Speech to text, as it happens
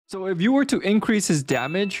So if you were to increase his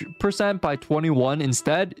damage percent by 21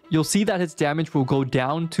 instead, you'll see that his damage will go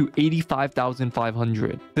down to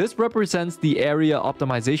 85,500. This represents the area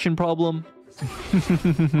optimization problem.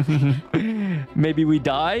 Maybe we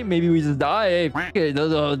die, maybe we just die. Hey,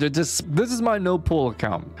 this is my no pull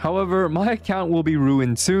account. However, my account will be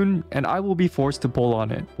ruined soon and I will be forced to pull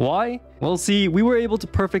on it. Why? Well, see, we were able to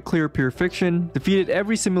perfect clear Pure Fiction, defeated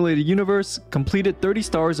every simulated universe, completed 30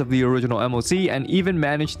 stars of the original MOC, and even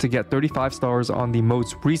managed to get 35 stars on the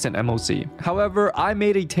most recent MOC. However, I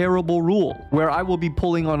made a terrible rule where I will be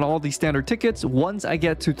pulling on all the standard tickets once I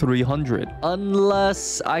get to 300,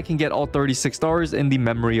 unless I can get all 36 stars in the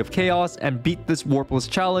Memory of Chaos and beat this warpless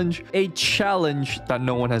challenge, a challenge that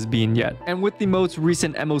no one has beaten yet. And with the most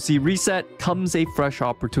recent MOC reset comes a fresh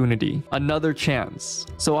opportunity, another chance.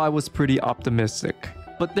 So I was pretty optimistic.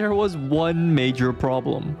 But there was one major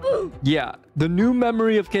problem. Yeah, the new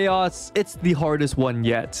Memory of Chaos, it's the hardest one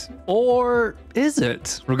yet. Or is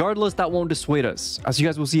it? Regardless, that won't dissuade us, as you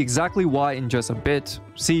guys will see exactly why in just a bit.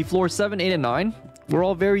 See, floor 7, 8, and 9 were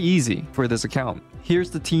all very easy for this account.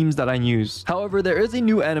 Here's the teams that I use. However, there is a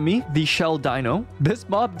new enemy, the Shell Dino. This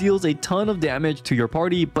mob deals a ton of damage to your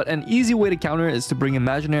party, but an easy way to counter it is to bring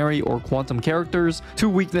imaginary or quantum characters to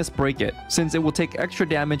weakness break it, since it will take extra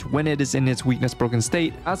damage when it is in its weakness broken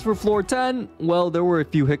state. As for floor 10, well, there were a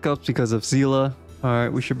few hiccups because of Zila.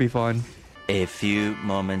 Alright, we should be fine. A few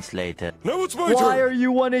moments later. Now it's my turn. Why are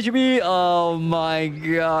you 1 HP? Oh my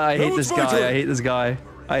god, I hate this guy. I hate this guy.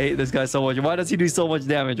 I hate this guy so much. Why does he do so much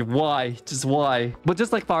damage? Why? Just why? But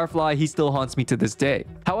just like Firefly, he still haunts me to this day.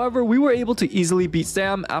 However, we were able to easily beat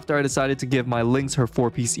Sam after I decided to give my Lynx her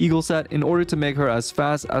 4-piece eagle set in order to make her as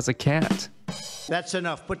fast as a cat. That's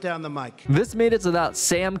enough. Put down the mic. This made it so that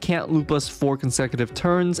Sam can't loop us 4 consecutive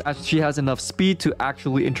turns, as she has enough speed to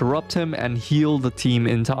actually interrupt him and heal the team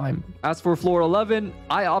in time. As for floor 11,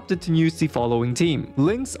 I opted to use the following team.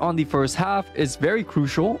 Lynx on the first half is very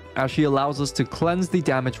crucial, as she allows us to cleanse the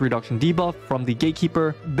damage reduction debuff from the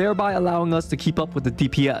Gatekeeper, thereby allowing us to keep up with the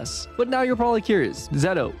DPS. But now you're probably curious,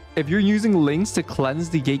 Zeto, if you're using Lynx to cleanse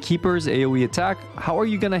the Gatekeeper's AoE attack, how are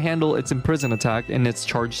you going to handle its Imprison attack in its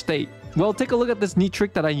charged state? Well, take a look at this neat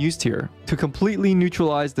trick that I used here to completely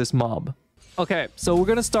neutralize this mob. Okay, so we're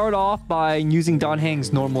going to start off by using Dan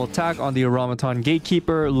Heng's normal attack on the Automaton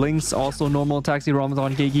Gatekeeper. Lynx also normal attacks the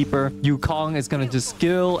Automaton Gatekeeper. Yukong is going to just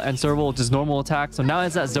skill and Serval just normal attack. So now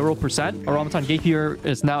it's at 0%. Automaton Gatekeeper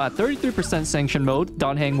is now at 33% sanction mode.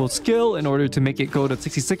 Dan Heng will skill in order to make it go to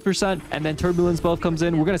 66%. And then Turbulence buff comes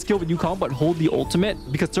in. We're going to skill with Yukong but hold the ultimate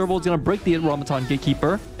because Serval is going to break the Automaton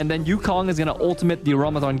Gatekeeper. And then Yukong is going to ultimate the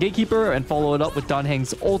Automaton Gatekeeper and follow it up with Dan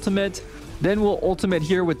Heng's ultimate. Then we'll ultimate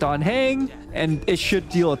here with Dan Heng, and it should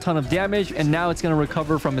deal a ton of damage. And now it's going to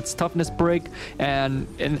recover from its toughness break and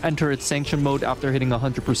enter its sanction mode after hitting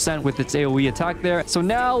 100% with its AoE attack there. So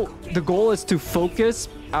now the goal is to focus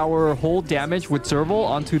our whole damage with Serval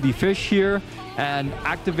onto the fish here and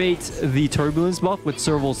activate the Turbulence buff with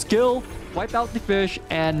Serval's skill. Wipe out the fish,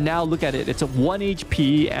 and now look at it. It's a 1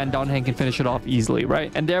 HP, and Dan Heng can finish it off easily, right?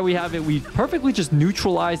 And there we have it. We perfectly just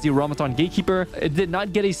neutralized the Automaton Gatekeeper. It did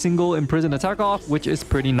not get a single Imprison attack off, which is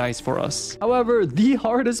pretty nice for us. However, the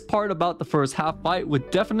hardest part about the first half fight would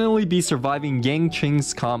definitely be surviving Yang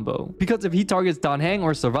Qing's combo. Because if he targets Dan Heng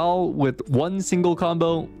or Serval with one single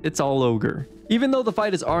combo, it's all ogre. Even though the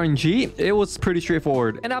fight is RNG, it was pretty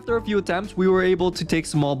straightforward. And after a few attempts, we were able to take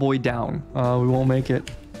Small Boy down. We won't make it.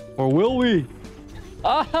 Or will we?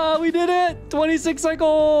 Ah, we did it! 26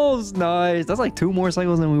 cycles! Nice. That's like 2 more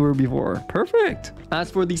cycles than we were before. Perfect.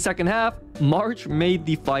 As for the second half, March made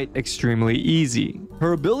the fight extremely easy.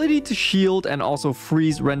 Her ability to shield and also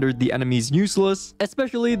freeze rendered the enemies useless,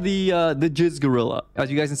 especially the Jizz Gorilla. As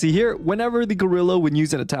you guys can see here, whenever the Gorilla would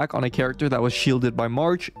use an attack on a character that was shielded by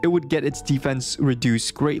March, it would get its defense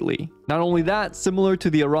reduced greatly. Not only that, similar to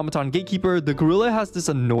the Automaton Gatekeeper, the Gorilla has this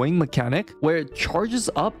annoying mechanic where it charges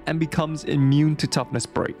up and becomes immune to toughness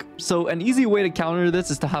break. So an easy way to counter this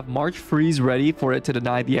is to have March freeze ready for it to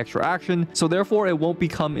deny the extra action, so therefore it won't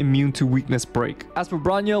become immune to weakness break. As for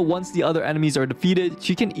Bronya, once the other enemies are defeated,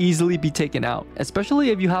 she can easily be taken out, especially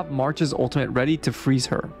if you have March's ultimate ready to freeze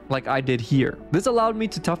her, like I did here. This allowed me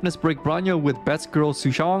to toughness break Bronya with Best Girl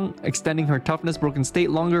Sushang, extending her toughness broken state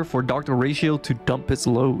longer for Dr. Ratio to dump its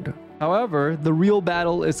load. However, the real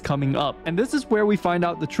battle is coming up, and this is where we find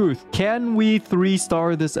out the truth. Can we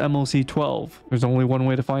 3-star this MOC 12? There's only one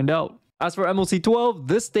way to find out. As for MOC 12,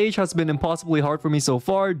 this stage has been impossibly hard for me so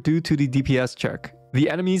far due to the DPS check. The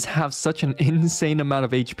enemies have such an insane amount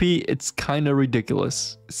of HP, it's kinda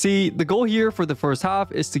ridiculous. See, the goal here for the first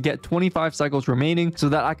half is to get 25 cycles remaining so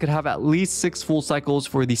that I could have at least 6 full cycles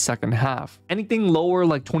for the second half. Anything lower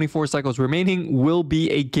like 24 cycles remaining will be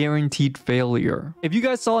a guaranteed failure. If you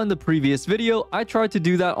guys saw in the previous video, I tried to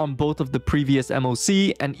do that on both of the previous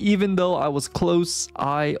MOC, and even though I was close,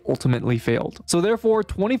 I ultimately failed. So therefore,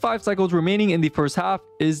 25 cycles remaining in the first half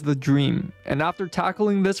is the dream. And after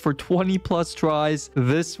tackling this for 20 plus tries,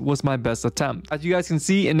 this was my best attempt. As you guys can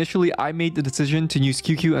see, initially I made the decision to use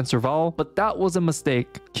QQ and Serval, but that was a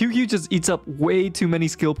mistake. QQ just eats up way too many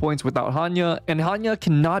skill points without Hanya, and Hanya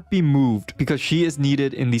cannot be moved because she is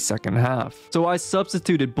needed in the second half. So I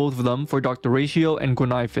substituted both of them for Dr. Ratio and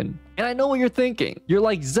Gwenaifen. And I know what you're thinking. You're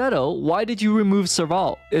like, Zeto, why did you remove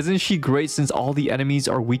Serval? Isn't she great since all the enemies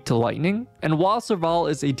are weak to lightning? And while Serval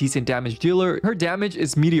is a decent damage dealer, her damage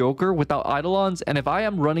is mediocre without Eidolons, and if I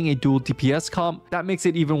am running a dual DPS comp, that makes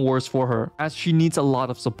it even worse for her, as she needs a lot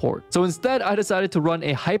of support. So instead, I decided to run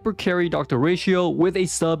a hyper carry Dr. Ratio with a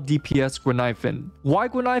sub DPS Gwenaifen. Why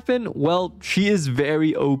Gwenaifen? Well, she is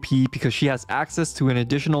very OP because she has access to an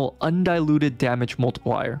additional undiluted damage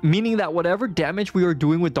multiplier, meaning that whatever damage we are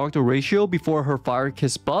doing with Dr. Ratio before her Fire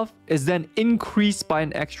Kiss buff is then increased by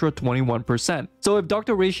an extra 21%. So if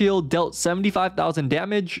Dr. Ratio dealt 75,000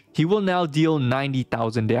 damage, he will now deal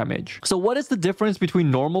 90,000 damage. So what is the difference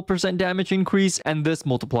between normal percent damage increase and this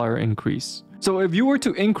multiplier increase? So if you were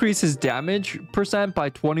to increase his damage percent by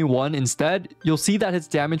 21 instead, you'll see that his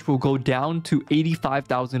damage will go down to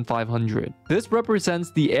 85,500. This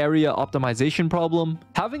represents the area optimization problem.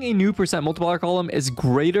 Having a new percent multiplier column is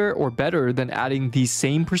greater or better than adding the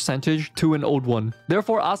same percentage to an old one.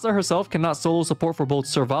 Therefore, Asta herself cannot solo support for both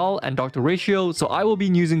Serval and Dr. Ratio, so I will be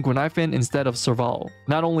using Gwenaifen instead of Serval.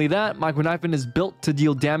 Not only that, my Gwenaifen is built to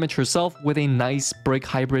deal damage herself with a nice break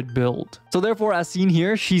hybrid build. So therefore, as seen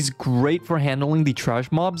here, she's great for handling the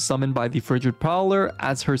trash mobs summoned by the Frigid Prowler,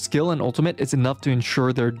 as her skill and ultimate is enough to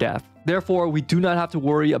ensure their death. Therefore, we do not have to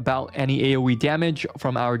worry about any AoE damage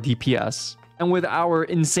from our DPS. And with our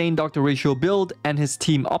insane Dr. Ratio build and his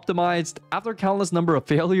team optimized, after countless number of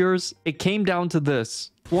failures, it came down to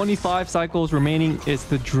this. 25 cycles remaining is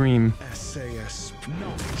the dream. SAS,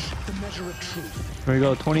 knowledge, the measure of truth. There we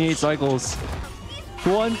go, 28 cycles.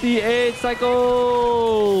 28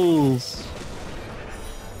 cycles!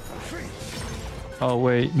 Oh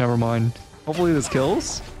wait, never mind. Hopefully this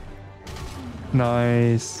kills.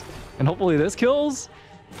 Nice. And hopefully this kills.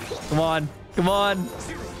 Come on, come on.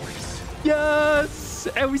 Yes!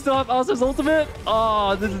 And we still have Asta's ultimate.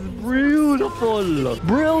 Oh, this is beautiful.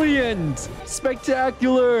 Brilliant.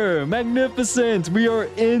 Spectacular. Magnificent. We are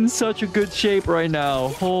in such a good shape right now.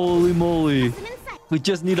 Holy moly. We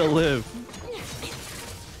just need to live.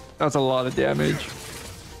 That's a lot of damage.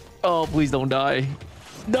 Oh, please don't die.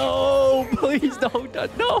 No, please don't die.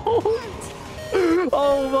 No.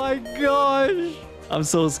 Oh my gosh. I'm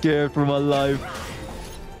so scared for my life.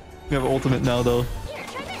 We have ultimate now, though.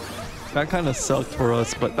 That kind of sucked for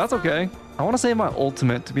us, but that's okay. I want to save my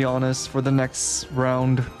ultimate, to be honest, for the next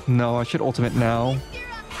round. No, I should ultimate now.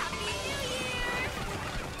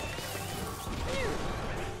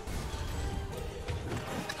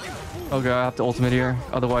 Okay, I have to ultimate here.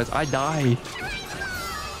 Otherwise, I die.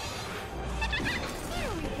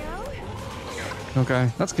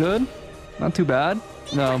 Okay, that's good. Not too bad.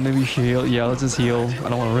 No, maybe you should heal. Yeah, let's just heal. I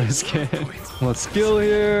don't want to risk it. Let's skill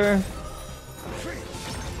here.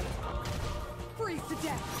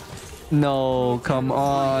 No, come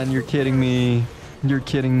on. You're kidding me. You're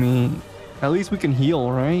kidding me. At least we can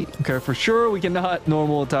heal, right? Okay, for sure we cannot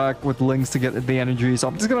normal attack with links to get the energy. So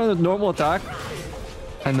I'm just gonna normal attack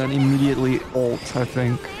and then immediately ult, I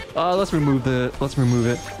think. Let's remove it. Let's remove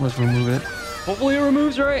it. Hopefully it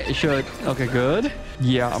removes, right? It should. Okay, good.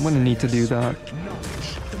 Yeah, I'm gonna need to do that.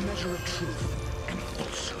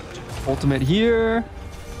 Ultimate here.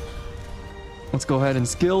 Let's go ahead and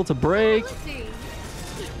skill to break.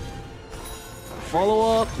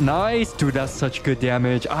 Follow up. Nice. Dude, that's such good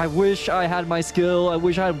damage. I wish I had my skill. I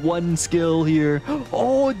wish I had one skill here.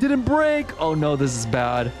 Oh, it didn't break. Oh no, this is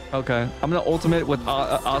bad. Okay, I'm gonna ultimate with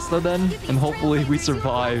Asta then, and hopefully we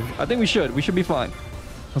survive. I think we should. We should be fine.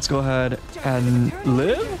 Let's go ahead and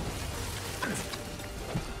live.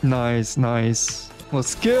 Nice, nice. Let's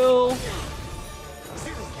skill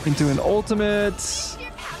into an ultimate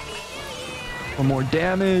for more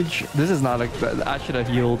damage. This is not a... I should have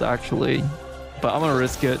healed, actually. But I'm gonna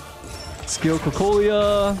risk it. Skill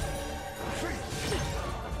Cocolia.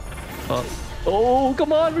 Oh,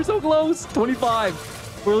 come on. We're so close.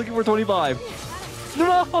 25. We're looking for 25.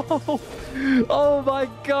 No. Oh my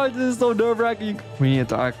god. This is so nerve-wracking. We need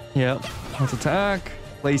to attack. Yeah. Let's attack.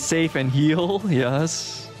 Play safe and heal.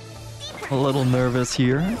 Yes. A little nervous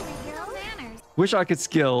here. Wish I could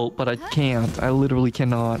skill, but I can't. I literally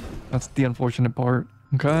cannot. That's the unfortunate part.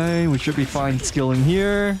 Okay, we should be fine skilling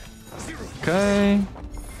here. Okay.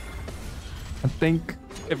 I think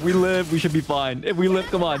if we live, we should be fine. If we live,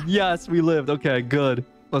 come on. Yes, we lived. Okay, good.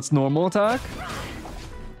 Let's normal attack.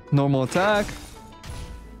 Normal attack.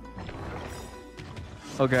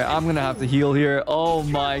 Okay, I'm gonna have to heal here. Oh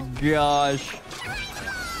my gosh.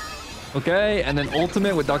 Okay, and then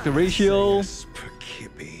ultimate with Dr. Ratio.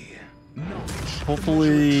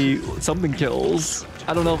 Hopefully something kills.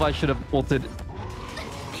 I don't know if I should have ulted.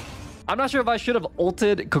 I'm not sure if I should have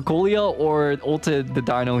ulted Cocolia or ulted the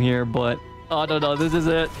Dino here, but oh no, this is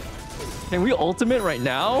it. Can we ultimate right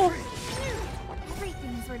now?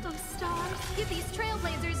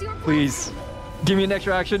 Please. Give me an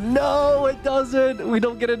extra action. No, it doesn't. We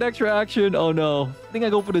don't get an extra action. Oh no. I think I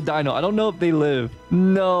go for the Dino. I don't know if they live.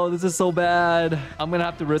 No, this is so bad. I'm gonna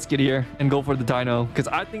have to risk it here and go for the Dino because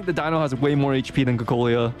I think the Dino has way more HP than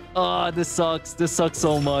Cocolia. Ah, this sucks. This sucks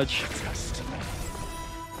so much.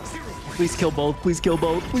 Please kill both. Please kill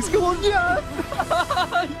both. Please kill both.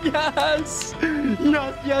 Yes!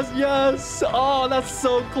 Yes! Yes! Oh, that's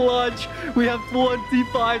so clutch. We have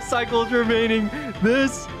 25 cycles remaining.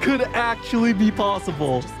 This could actually be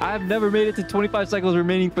possible. I have never made it to 25 cycles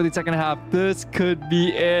remaining for the second half. This could be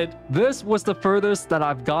it. This was the furthest that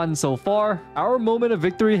I've gotten so far. Our moment of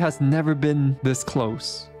victory has never been this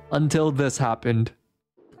close until this happened.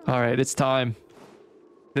 All right, it's time.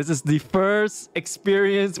 This is the first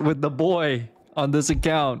experience with the boy on this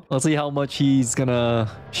account. Let's see how much he's gonna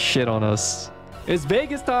shit on us. It's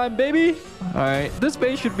Vegas time, baby. All right, this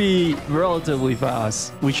base should be relatively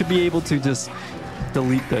fast. We should be able to just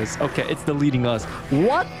delete this. Okay, it's deleting us.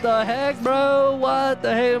 What the heck, bro? What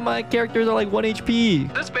the heck? My characters are like 1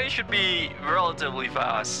 HP. This base should be relatively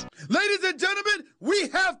fast. Ladies and gentlemen, we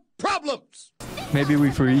have problems. Maybe we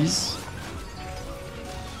freeze.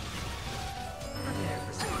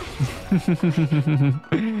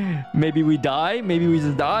 Maybe we die. Maybe we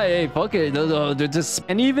just die. Hey, fuck it. They're just...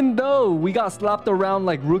 And even though we got slapped around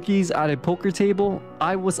like rookies at a poker table,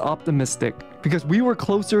 I was optimistic because we were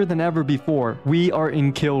closer than ever before. We are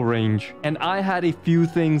in kill range, and I had a few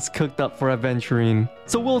things cooked up for Aventurine.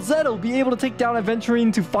 So will Zeto be able to take down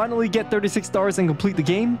Aventurine to finally get 36 stars and complete the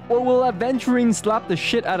game? Or will Aventurine slap the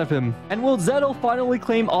shit out of him? And will Zeto finally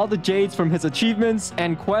claim all the jades from his achievements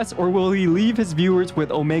and quests, or will he leave his viewers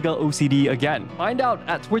with Omega OCD again? Find out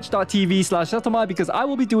at twitch.tv/Zetomai because I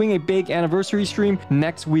will be doing a big anniversary stream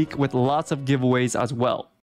next week with lots of giveaways as well.